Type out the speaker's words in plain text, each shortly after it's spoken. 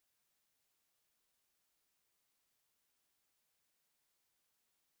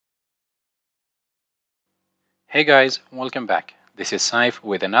Hey guys, welcome back. This is Saif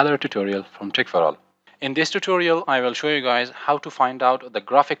with another tutorial from Tech for All. In this tutorial, I will show you guys how to find out the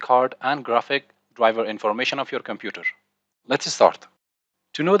graphic card and graphic driver information of your computer. Let's start.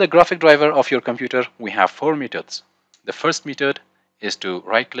 To know the graphic driver of your computer, we have 4 methods. The first method is to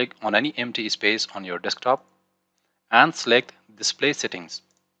right-click on any empty space on your desktop and select Display Settings.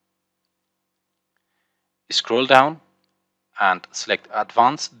 Scroll down and select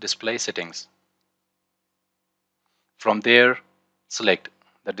Advanced Display Settings. From there, select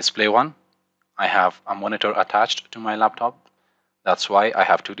the display one. I have a monitor attached to my laptop. That's why I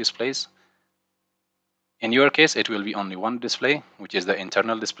have 2 displays. In your case, it will be only one display, which is the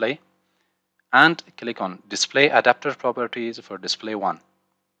internal display. And click on Display Adapter Properties for display 1.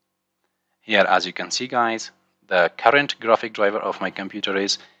 Here, as you can see guys, the current graphic driver of my computer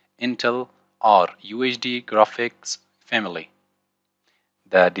is Intel or UHD graphics family.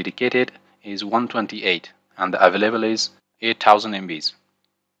 The dedicated is 128 and the available is 8000 MBs.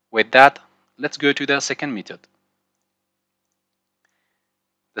 With that, let's go to the second method.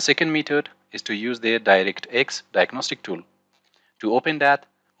 The second method is to use the DirectX diagnostic tool. To open that,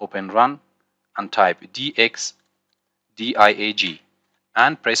 open Run and type DXDIAG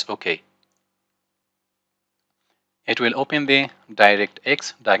and press OK. It will open the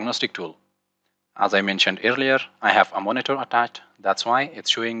DirectX diagnostic tool. As I mentioned earlier, I have a monitor attached. That's why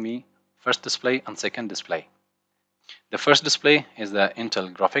it's showing me first display and second display. The first display is the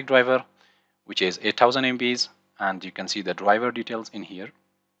Intel graphic driver, which is 8000 MBs, and you can see the driver details in here.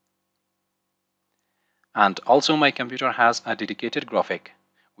 And also my computer has a dedicated graphic,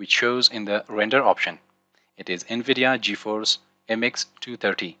 which shows in the render option. It is NVIDIA GeForce MX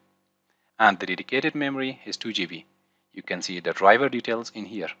 230, and the dedicated memory is 2 GB. You can see the driver details in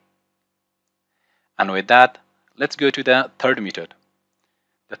here. And with that, let's go to the third method.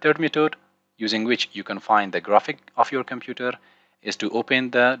 The third method, using which you can find the graphic of your computer, is to open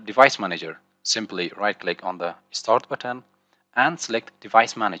the device manager. Simply right-click on the Start button and select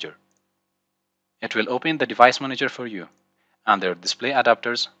Device Manager. It will open the device manager for you. Under display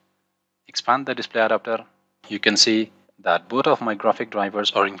adapters, expand the display adapter. You can see that both of my graphic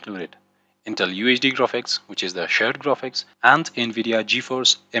drivers are included. Intel UHD graphics, which is the shared graphics, and NVIDIA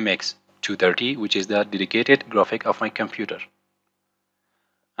GeForce MX 230, which is the dedicated graphic of my computer.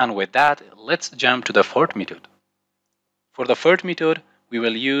 And with that, let's jump to the fourth method. For the fourth method, we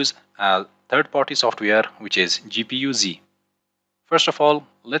will use a third-party software, which is GPUZ. First of all,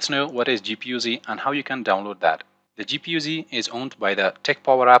 let's know what is GPUZ and how you can download that. The GPUZ is owned by the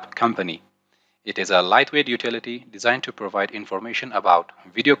𝒏𝒏𝒅 company. It is a lightweight utility designed to provide information about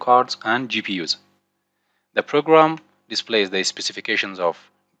video cards and GPUs. The program displays the specifications of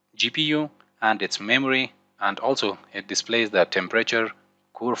GPU and its memory, and also it displays the temperature,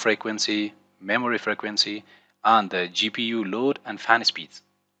 core frequency, memory frequency, and the GPU load and fan speeds.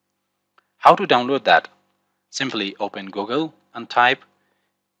 How to download that? Simply open Google and type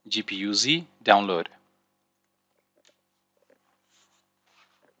GPUZ download.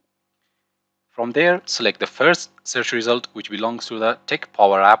 From there, select the first search result, which belongs to the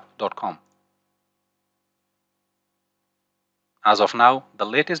techpowerapp.com. As of now, the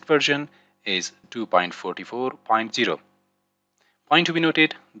latest version is 2.44.0. Point to be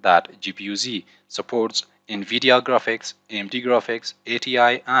noted that GPUZ supports NVIDIA graphics, AMD graphics,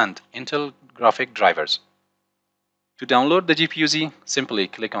 ATI, and Intel graphic drivers. To download the GPUZ, simply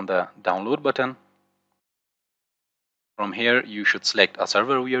click on the Download button. From here, you should select a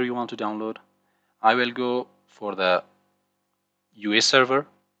server where you want to download. I will go for the US server,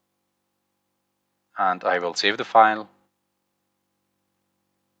 and I will save the file.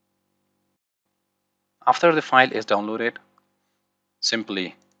 After the file is downloaded,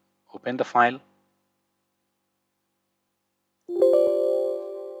 simply open the file.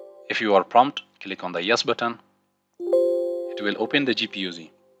 If you are prompt, click on the Yes button. It will open the GPUZ.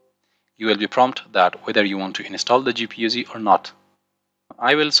 You will be prompted that whether you want to install the GPUZ or not.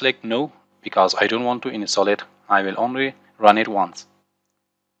 I will select No because I don't want to install it. I will only run it once.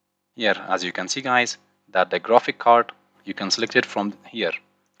 Here, as you can see guys, that the graphic card, you can select it from here,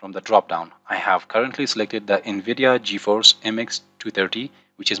 from the drop down. I have currently selected the NVIDIA GeForce MX 230,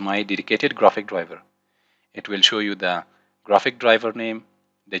 which is my dedicated graphic driver. It will show you the graphic driver name,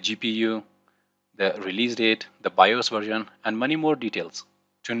 the GPU, the release date, the BIOS version, and many more details.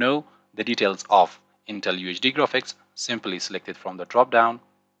 To know the details of Intel UHD graphics, simply select it from the drop down,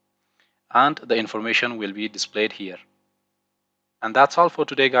 and the information will be displayed here. And that's all for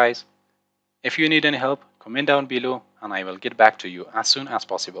today guys. If you need any help, comment down below and I will get back to you as soon as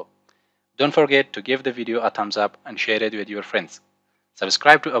possible. Don't forget to give the video a thumbs up and share it with your friends.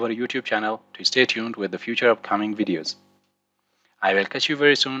 Subscribe to our YouTube channel to stay tuned with the future upcoming videos. I will catch you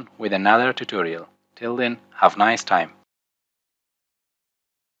very soon with another tutorial. Till then, have a nice time.